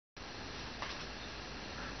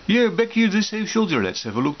Yeah, back here the safe shoulder. Let's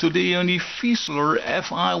have a look today on the Fieseler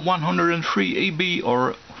FI-103AB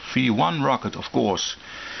or V1 rocket, of course.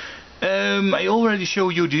 I already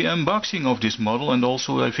showed you the unboxing of this model and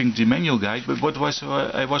also I think the manual guide, but what was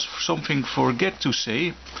I was something forget to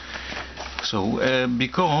say. So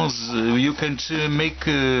because you can make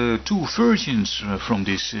two versions from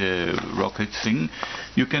this rocket thing.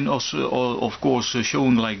 You can also of course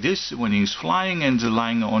shown like this when he's flying and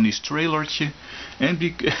lying on his trailertje, and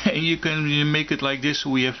you can make it like this. So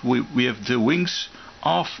we have the wings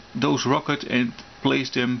of those rocket and place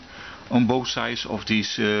them on both sides of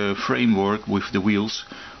this framework with the wheels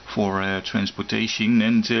for transportation.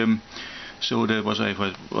 And so that was I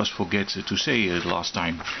was forget to say it last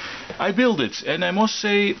time. I built it, and I must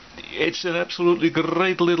say it's an absolutely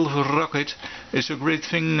great little rocket. It's a great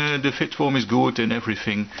thing. The fit form is good and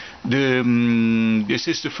everything. This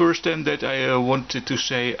is the first time that I wanted to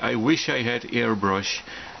say I wish I had airbrush,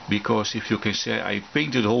 because if you can say I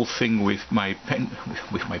painted the whole thing with my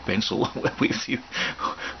pencil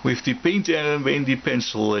with the paint and the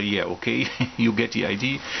pencil. Yeah, okay, you get the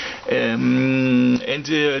idea. And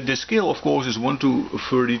the scale of course is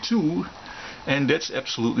 1:32, and that's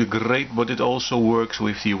absolutely great, but it also works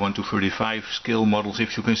with the 1:35 scale models.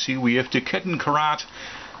 If you can see, we have the Kettenkarat.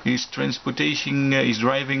 He's transportation, he's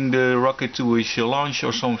driving the rocket to his launch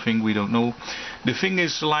or something, we don't know. The thing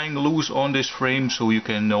is lying loose on this frame, so you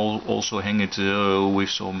can also hang it with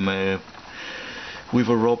some with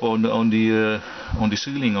a rope on the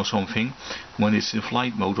ceiling or something when it's in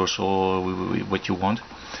flight mode or so, what you want.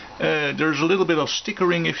 There's a little bit of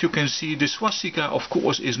stickering. If you can see, the swastika of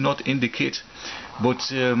course is not in the kit, but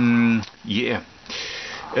yeah.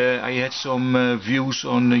 I had some views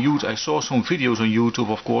on YouTube. I saw some videos on YouTube,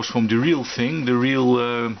 of course, from the real thing, the real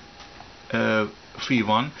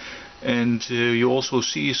V1, and you also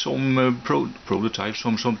see some prototypes,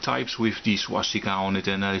 some types with the swastika on it.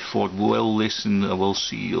 And I thought, well, listen, we'll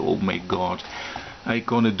see. Oh my God, I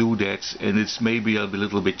gonna do that, and it's maybe a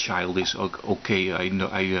little bit childish. Okay, I know,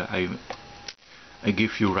 I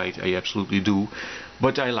give you right, I absolutely do,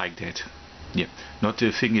 but I like that. Yeah, not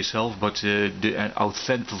the thing itself, but the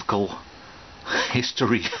authentical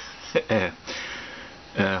history.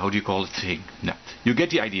 How do you call it? Thing? No, you get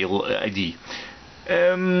the idea.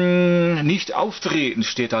 Nicht auftreten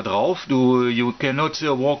steht da drauf. You cannot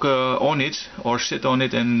walk on it or sit on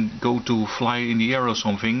it and go to fly in the air or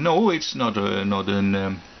something. No, it's not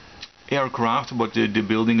an aircraft, but the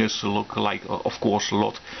building is look like, of course, a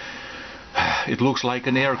lot. It looks like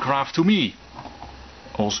an aircraft to me.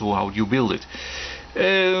 Also, how do you build it?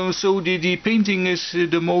 So the painting is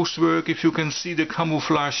the most work. If you can see the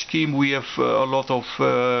camouflage scheme, we have a lot of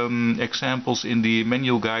examples in the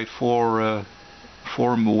manual guide for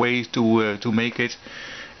ways to make it.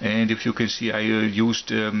 And if you can see, I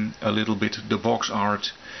used a little bit the box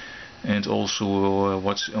art and also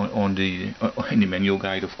what's on the in the manual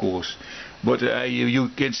guide, of course. But you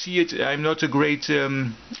can see it. I'm not a great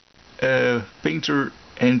painter.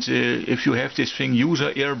 And if you have this thing, use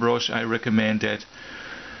an airbrush. I recommend that,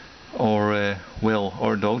 or well,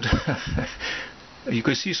 or don't. You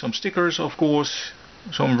can see some stickers, of course.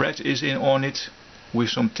 Some red is on it with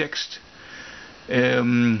some text.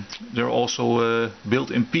 They're also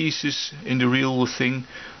built in pieces in the real thing.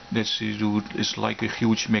 It's like a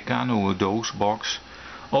huge Meccano dose box.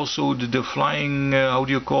 Also the flying, how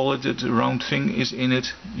do you call it? The round thing is in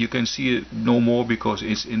it. You can see it no more because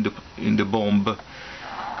it's in the bomb.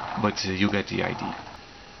 But you get the idea.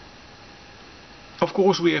 Of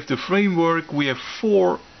course, we have the framework. We have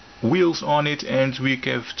 4 wheels on it, and we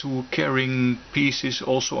have 2 carrying pieces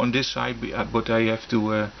also on this side. But I had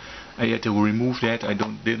to remove that. I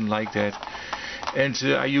didn't like that. And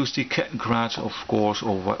I used the Kettenkarat, of course,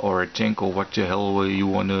 or a tank, or what the hell you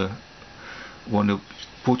wanna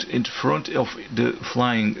put in front of the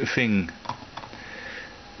flying thing.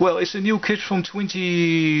 Well, it's a new kit from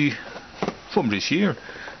this year.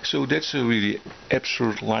 So that's really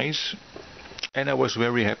absurd nice, and I was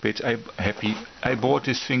very happy. I bought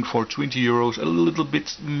this thing for 20 euros, a little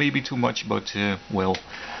bit maybe too much, but well,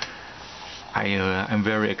 I'm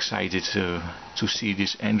very excited to see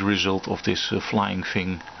this end result of this flying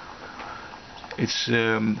thing.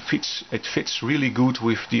 It fits really good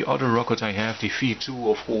with the other rocket I have, the V2,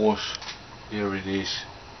 of course. There it is.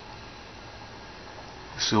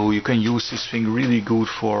 So you can use this thing really good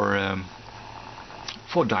for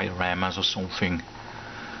dioramas or something,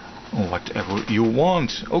 or whatever you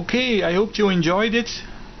want. Okay, I hope you enjoyed it.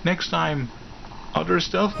 Next time other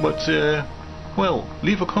stuff, but well,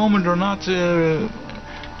 leave a comment or not.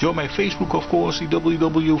 Join my Facebook, of course,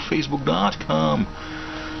 www.facebook.com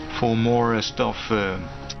for more stuff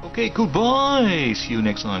Okay, goodbye. See you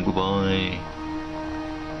next time. Goodbye.